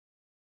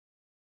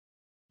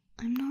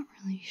I'm not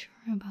really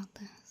sure about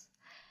this.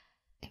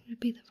 It would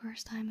be the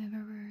first time I've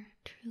ever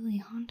truly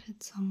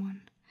haunted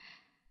someone.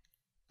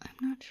 I'm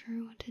not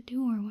sure what to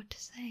do or what to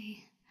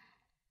say.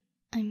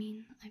 I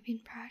mean, I've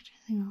been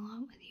practicing a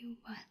lot with you,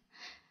 but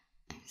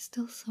I'm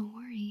still so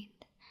worried.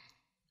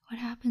 What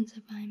happens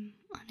if I'm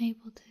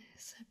unable to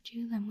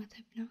subdue them with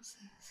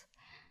hypnosis?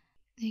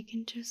 They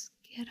can just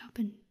get up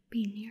and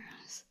be near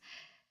us.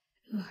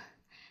 Ugh,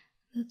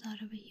 the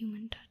thought of a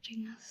human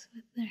touching us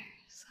with their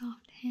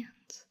soft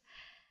hands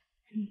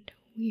and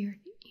weird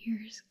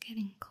ears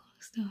getting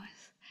close to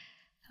us.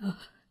 Ugh,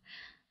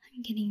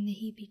 I'm getting the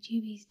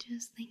heebie-jeebies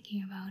just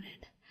thinking about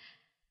it.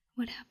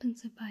 What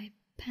happens if I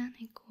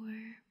panic or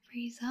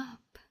freeze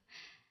up?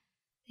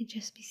 They'd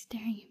just be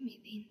staring at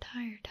me the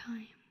entire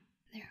time.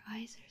 Their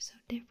eyes are so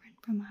different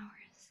from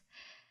ours.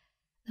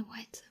 The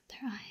whites of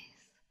their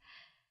eyes.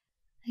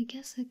 I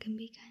guess it can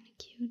be kind of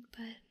cute,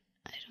 but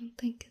I don't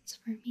think it's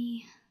for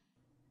me.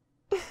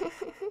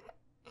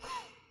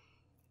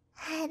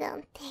 I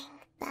don't think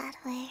that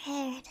we're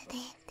here to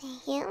date the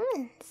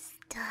humans,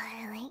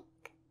 darling.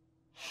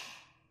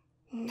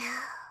 No.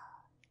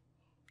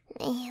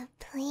 May you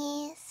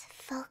please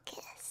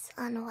focus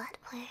on what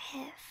we're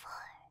here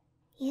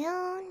for.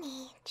 You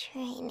need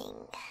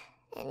training,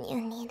 and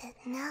you need it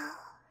now.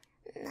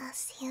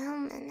 This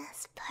human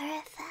is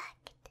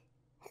perfect,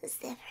 as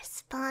they've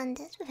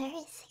responded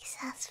very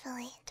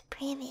successfully to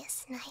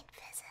previous night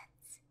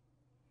visits.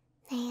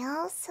 They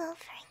also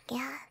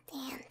forget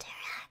the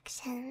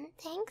interaction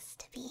thanks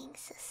to being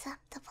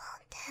susceptible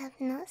to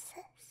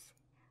hypnosis.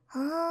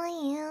 All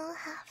you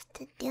have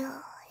to do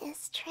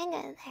is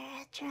trigger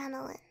their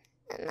adrenaline,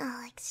 and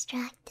I'll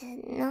extract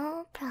it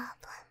no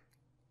problem.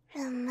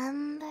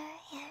 Remember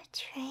your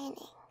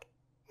training,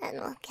 and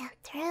we'll get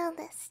through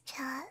this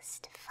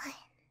just fine.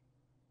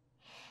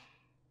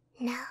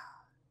 Now,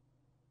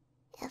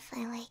 if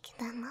I wake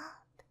them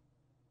up,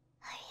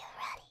 are you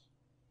ready?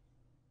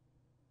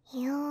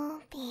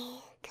 You'll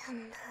be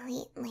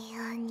completely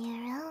on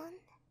your own.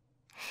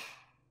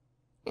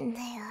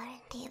 They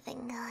aren't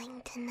even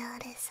going to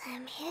notice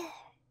I'm here,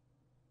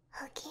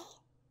 okay?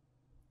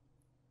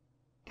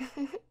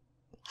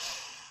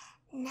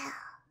 Now,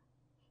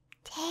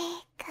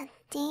 take a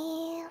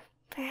deep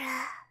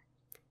breath.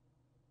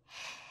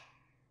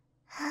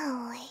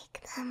 I'll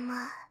wake them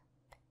up.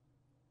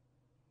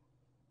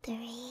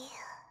 3,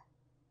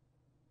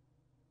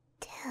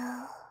 2,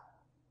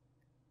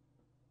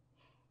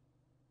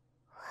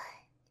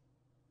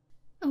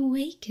 1.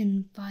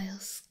 Awaken, vile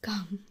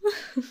scum.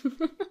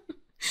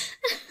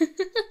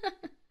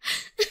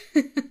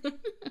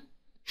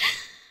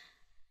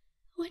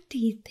 What do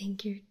you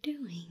think you're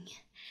doing?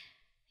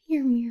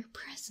 Your mere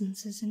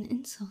presence is an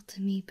insult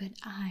to me, but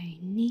I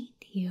need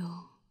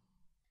you.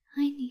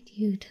 I need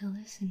you to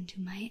listen to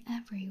my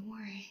every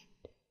word.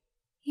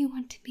 You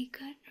want to be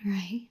good,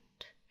 right?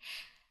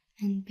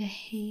 And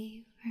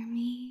behave for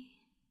me?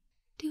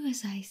 Do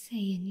as I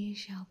say and you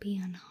shall be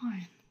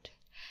unharmed.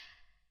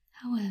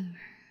 However,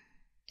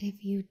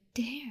 if you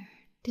dare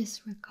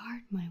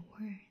disregard my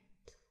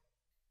words,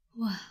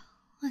 well,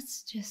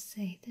 let's just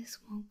say this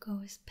won't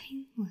go as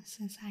painless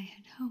as I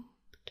had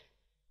hoped.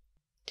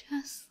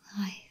 Just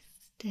lie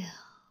still.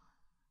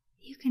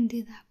 You can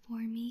do that for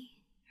me,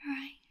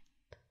 right?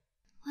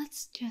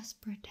 Let's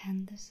just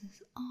pretend this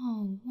is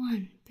all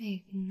one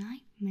big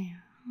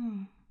nightmare,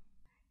 huh?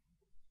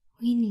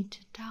 We need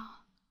to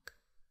talk.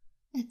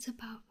 It's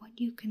about what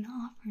you can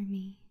offer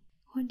me,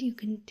 what you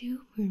can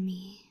do for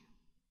me.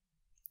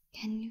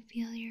 Can you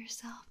feel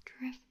yourself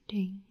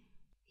drifting?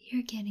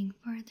 You're getting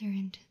further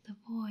into the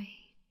void.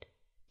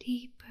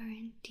 Deeper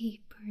and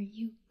deeper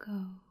you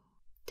go,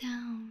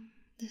 down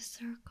the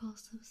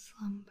circles of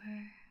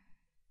slumber.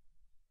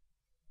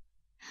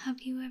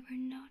 Have you ever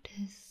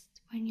noticed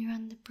when you're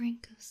on the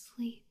brink of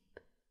sleep,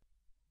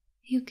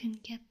 you can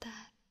get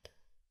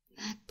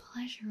that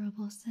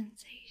pleasurable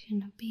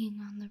sensation of being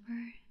on the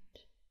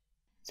verge,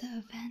 the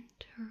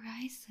event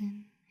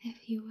horizon,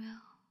 if you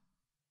will.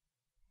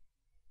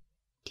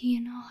 Do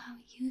you know how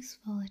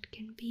useful it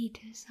can be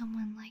to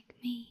someone like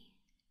me,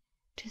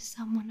 to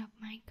someone of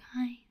my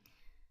kind?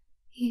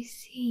 You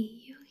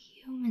see, you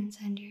humans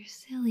and your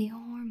silly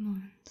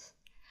hormones,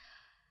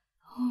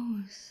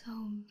 oh,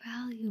 so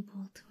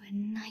valuable to a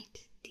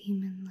night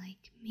demon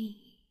like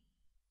me.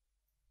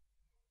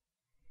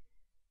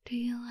 Do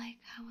you like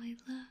how I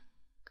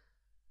look?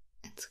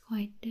 It's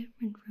quite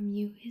different from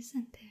you,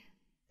 isn't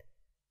it?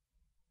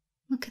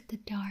 Look at the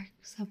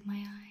darks of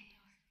my eyes.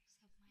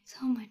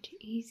 So much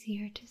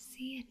easier to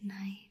see at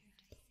night.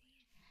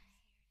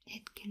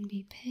 It can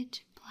be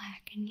pitch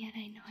black, and yet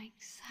I know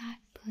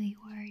exactly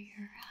where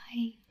you're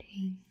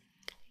hiding.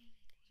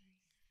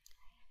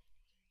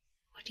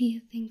 What do you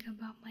think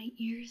about my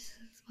ears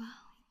as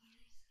well?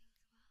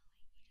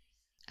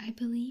 I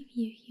believe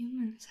you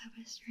humans have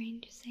a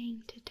strange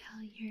saying to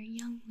tell your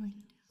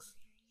younglings.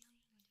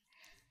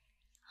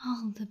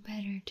 All the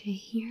better to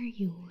hear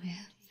you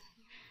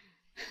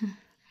with.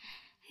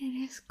 It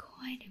is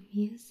quite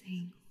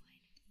amusing.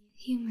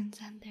 Humans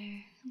and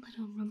their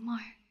little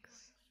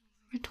remarks,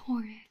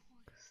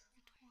 rhetorics.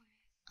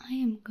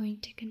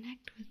 wanted to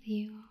connect with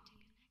you.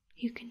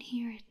 You can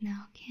hear it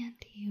now,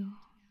 can't you?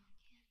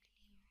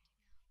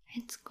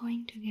 It's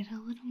going to get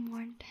a little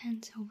more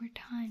intense over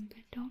time,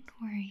 but don't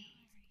worry.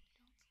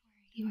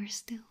 You are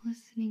still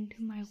listening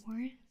to my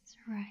words,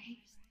 right?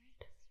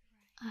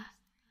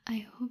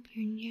 I hope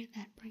you're near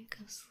that brink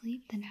of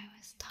sleep that I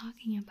was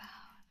talking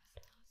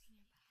about.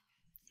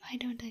 Why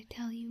don't I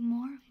tell you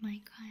more of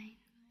my kind?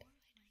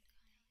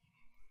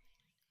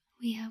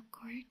 We have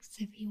quirks,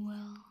 if you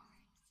will,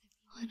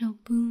 little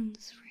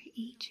boons for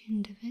each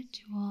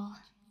individual.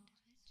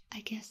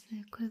 I guess the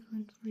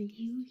equivalent for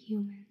you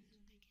humans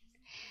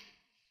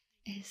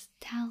is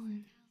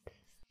talent,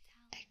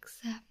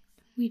 except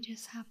we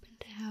just happen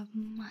to have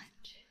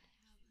much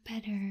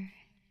better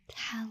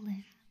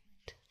talent.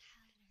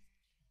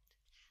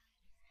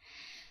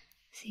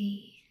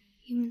 See,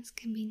 humans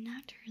can be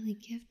naturally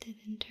gifted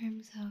in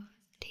terms of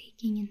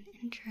taking an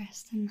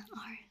interest in the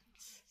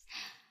arts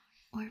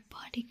or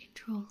body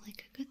control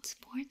like a good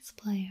sports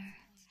player.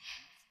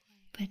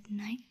 But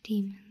night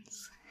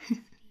demons,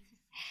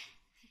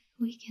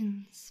 we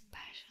can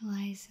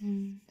specialize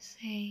in,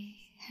 say,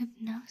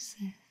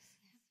 hypnosis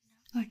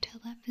or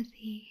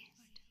telepathy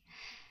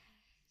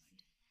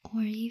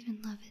or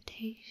even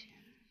levitation.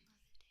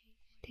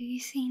 Do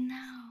you see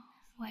now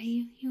why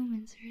you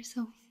humans are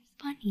so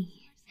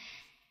funny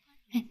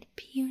and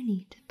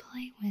puny to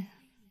play with?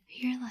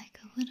 You're like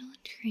a little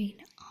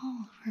treat,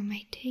 all for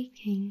my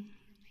taking.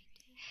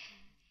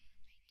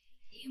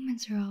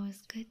 Humans are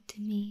always good to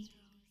me.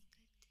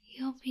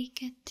 You'll be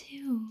good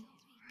too,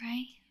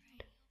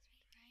 right?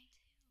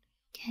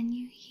 Can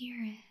you hear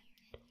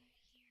it?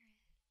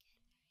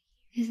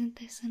 Isn't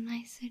this a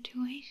nice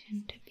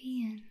situation to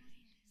be in?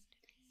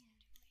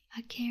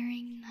 A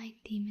caring night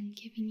demon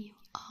giving you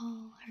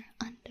all her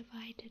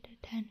undivided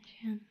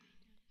attention.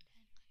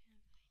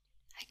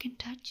 I can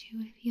touch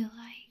you if you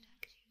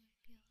like.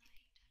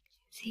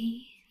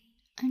 See,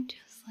 I'm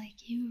just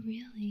like you,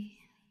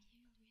 really.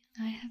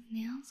 I have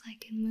nails I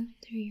can move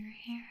through your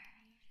hair.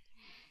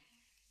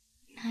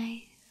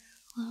 Nice,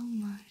 slow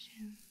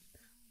motions.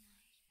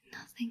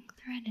 Nothing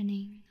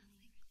threatening.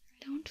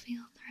 Don't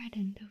feel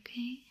threatened,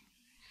 okay?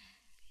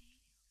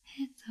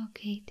 It's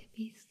okay to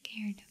be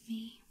scared of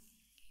me.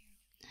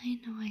 I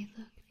know I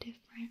look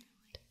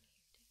different.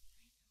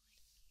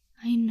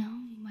 I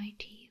know my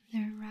teeth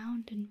are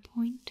round and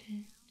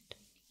pointed.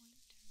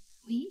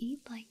 We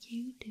eat like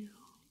you do.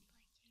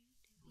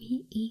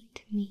 We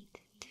eat meat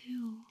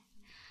too.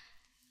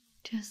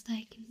 Just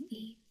I can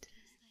eat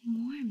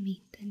more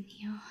meat than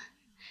you.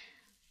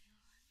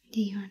 Do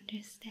you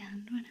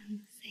understand what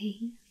I'm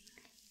saying?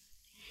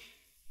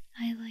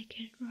 I like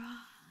it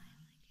raw.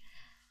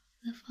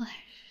 The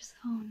flesh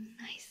so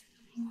nice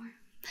and warm.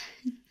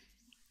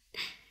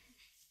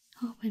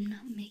 Hope I'm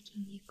not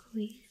making you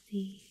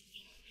queasy.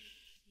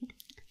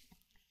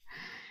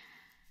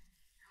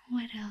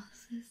 What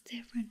else is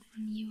different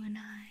from you and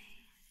I?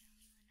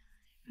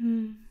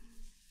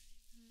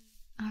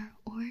 Our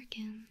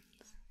organs.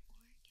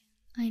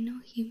 I know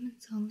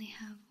humans only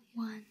have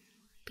one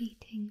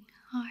beating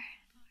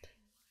heart.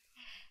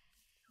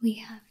 We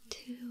have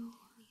two.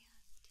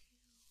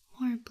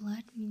 More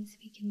blood means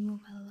we can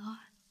move a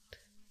lot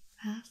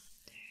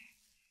faster,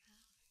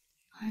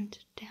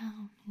 hunt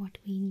down what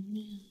we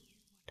need.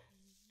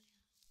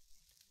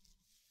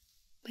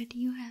 But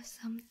you have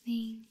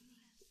something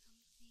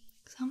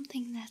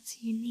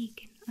that's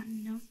unique and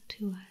unknown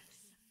to us.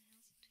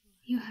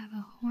 You have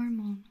a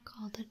hormone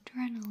called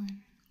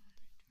adrenaline.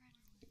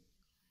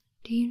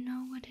 Do you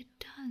know what it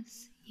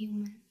does,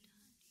 human?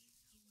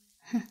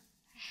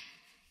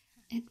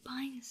 It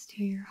binds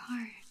to your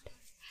heart.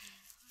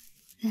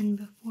 Then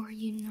before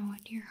you know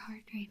it, your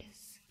heart rate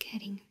is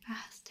getting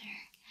faster.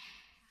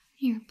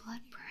 Your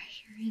blood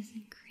pressure is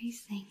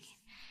increasing.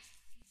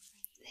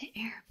 The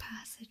air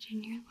passage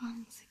in your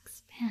lungs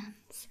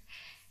expands.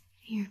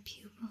 Your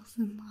pupils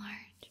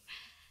enlarge,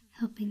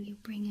 helping you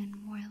bring in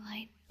more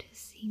light to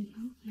see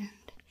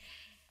movement.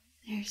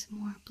 There's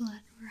more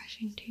blood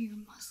rushing to your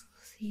muscles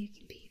so you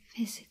can be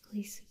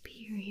physically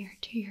superior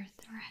to your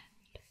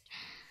threat.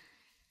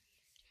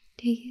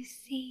 Do you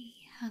see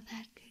how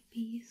that could be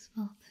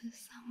useful to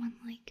someone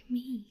like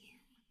me?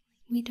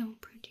 We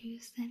don't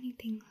produce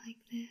anything like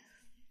this.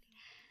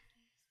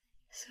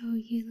 So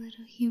you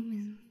little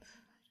humans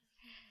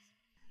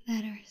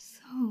that are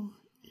so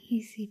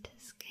easy to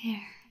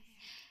scare,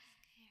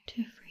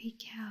 to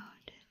freak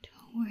out,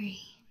 don't worry.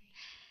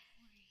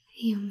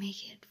 You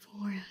make it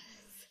for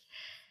us.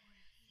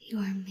 You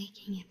are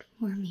making it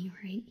for me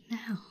right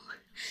now.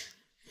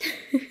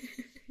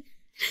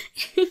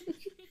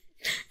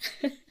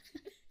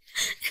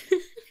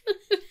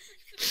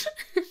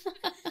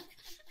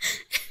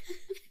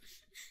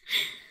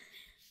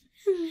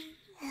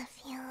 If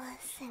you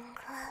listen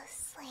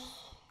closely,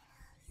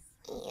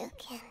 you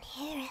can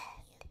hear it.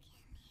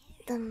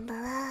 The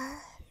blood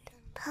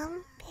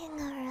pumping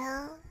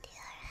around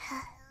your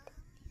head.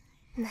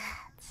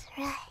 That's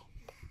right.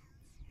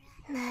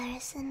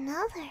 There's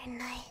another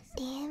night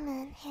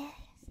demon here.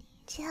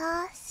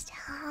 Just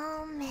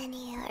how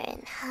many are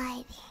in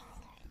hiding?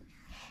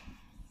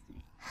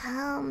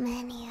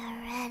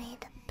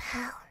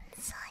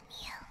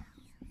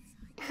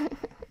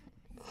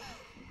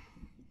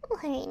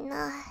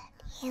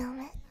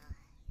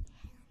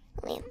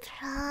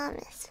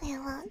 promise we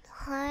won't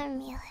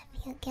harm you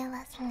if you give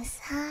us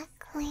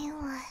exactly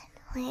what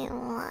we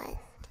want.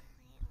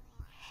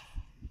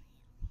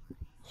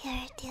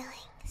 You're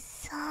doing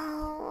so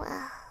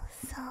well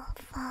so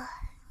far.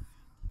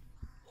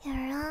 You're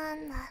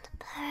on that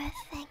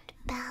perfect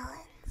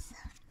balance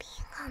of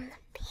being on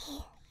the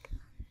peak.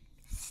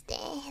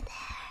 Stay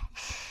there.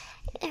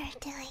 You're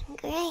doing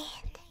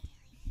great.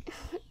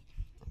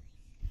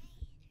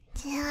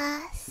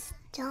 Just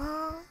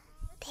don't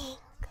think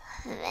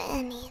of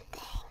anything.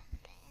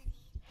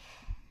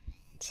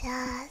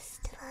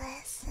 Just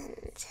listen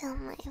to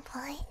my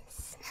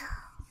voice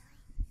now.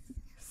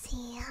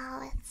 See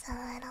how it's a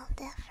little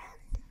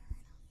different.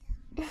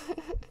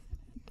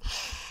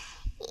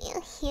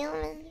 You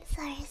humans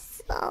are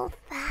so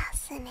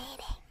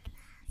fascinating.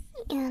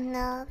 You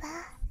know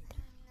that?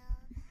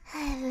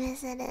 I've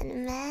visited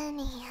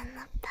many in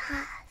the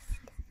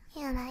past,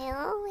 and I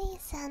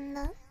always end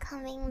up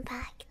coming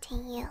back to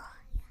you.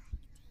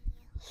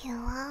 You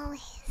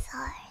always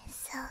are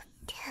so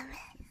timid.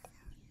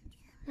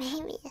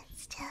 Maybe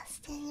it's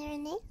just in your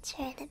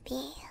nature to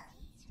be.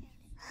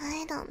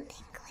 I don't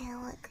think we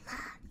look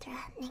that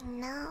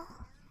threatening now.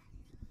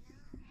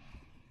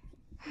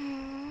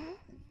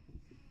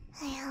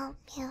 I hope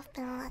you've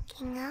been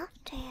looking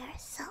after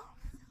yourself.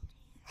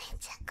 I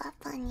check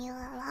up on you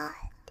a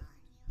lot.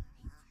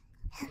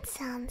 It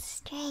sounds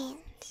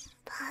strange,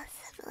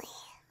 possibly,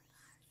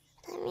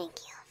 but I make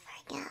you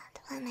forget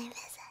when I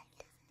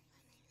visit.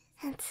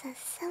 It's as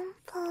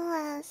simple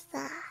as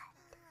that.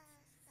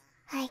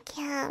 I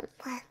can't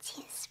let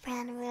you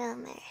spread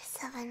rumors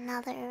of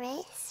another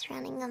race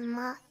running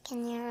amok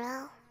in your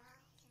realm.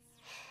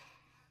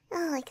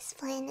 I'll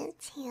explain it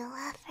to you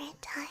every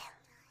time.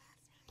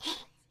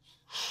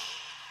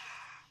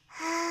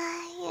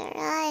 Your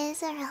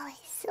eyes are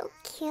always so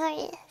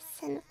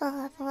curious and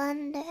full of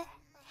wonder.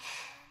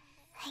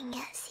 I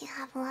guess you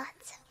have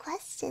lots of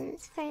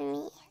questions for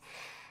me,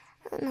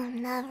 and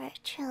I'm never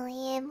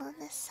truly able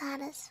to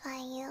satisfy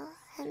you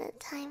in a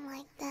time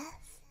like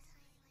this.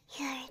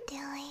 You're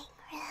doing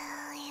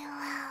really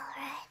well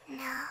right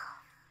now.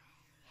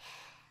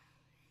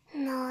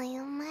 No,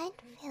 you might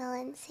feel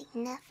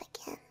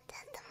insignificant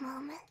at the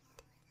moment.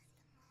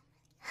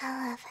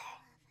 However,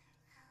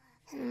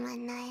 in my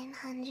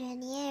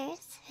 900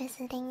 years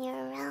visiting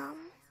your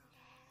realm,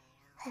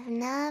 I've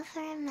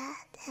never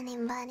met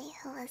anybody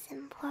who was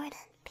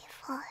important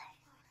before.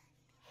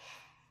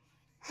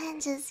 I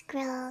just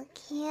grow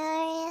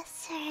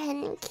curiouser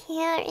and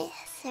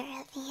curiouser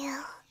of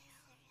you.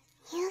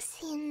 You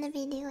seem to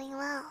be doing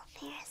well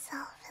for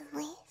yourself at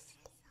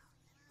least.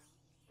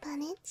 But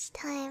each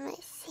time I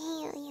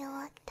see you, you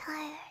look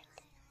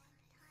tired.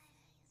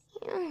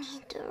 You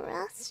need to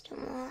rest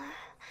more.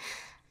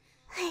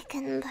 I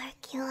can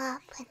perk you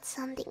up with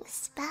something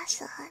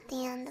special at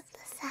the end of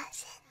the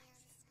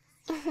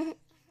session.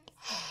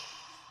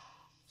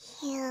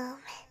 Human.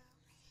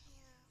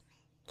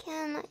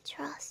 Can I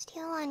trust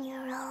you on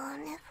your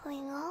own if we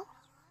go?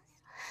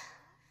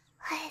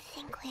 I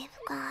think we've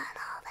got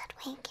all that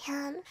we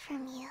can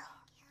from you.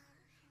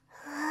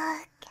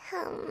 Look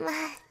how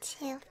much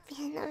you've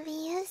been of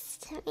use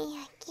to me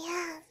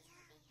again.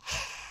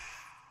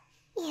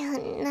 You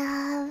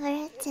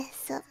never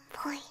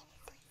disappoint.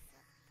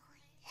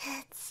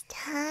 It's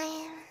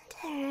time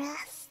to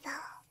rest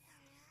though,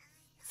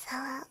 so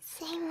I'll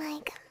say my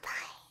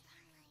goodbye.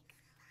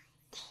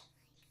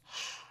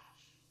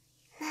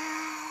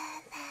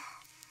 Nada,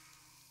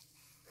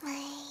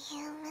 my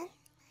human.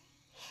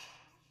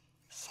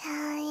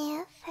 Shall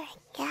you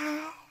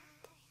forget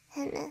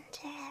and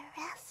enter a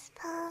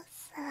restful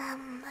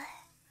slumber?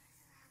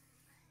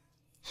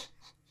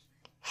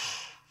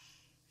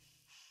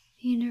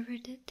 You never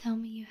did tell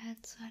me you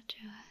had such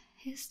a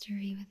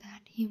history with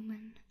that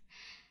human.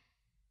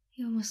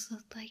 You almost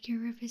looked like you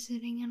were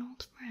visiting an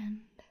old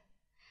friend.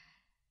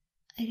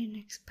 I didn't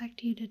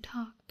expect you to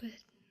talk, but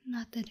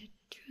not that it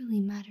truly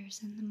matters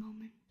in the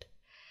moment.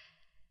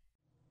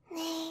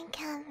 They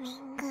got me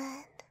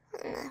good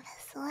when I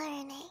was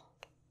learning.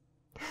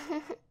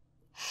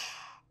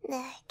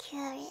 They're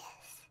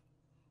curious,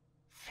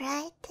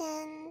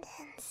 frightened,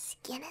 and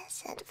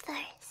skittish at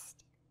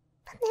first,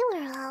 but they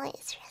were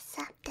always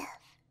receptive.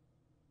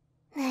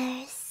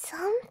 There's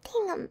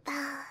something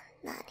about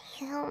that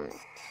human.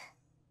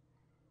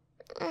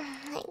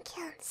 I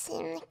can't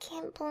seem to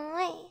keep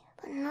away,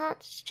 but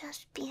that's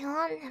just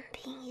beyond them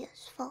being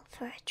useful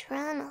for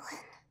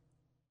adrenaline.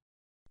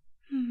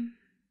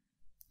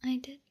 I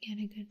did get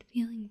a good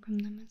feeling from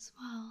them as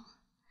well.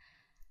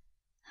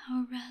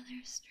 How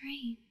rather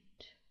strange.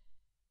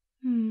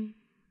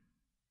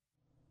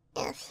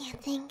 If you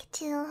think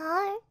too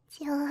hard,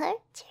 you'll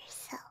hurt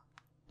yourself.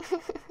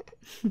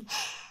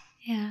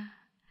 Yeah,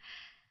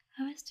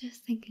 I was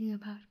just thinking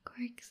about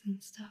quirks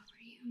and stuff for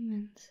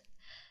humans.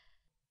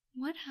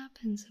 What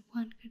happens if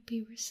one could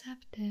be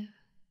receptive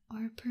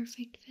or a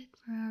perfect fit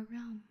for our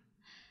realm?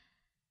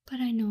 But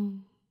I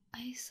know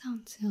I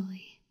sound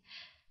silly.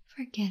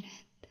 Forget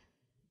it.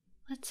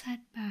 Let's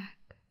head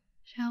back,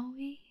 shall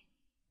we?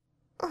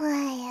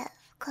 Wait.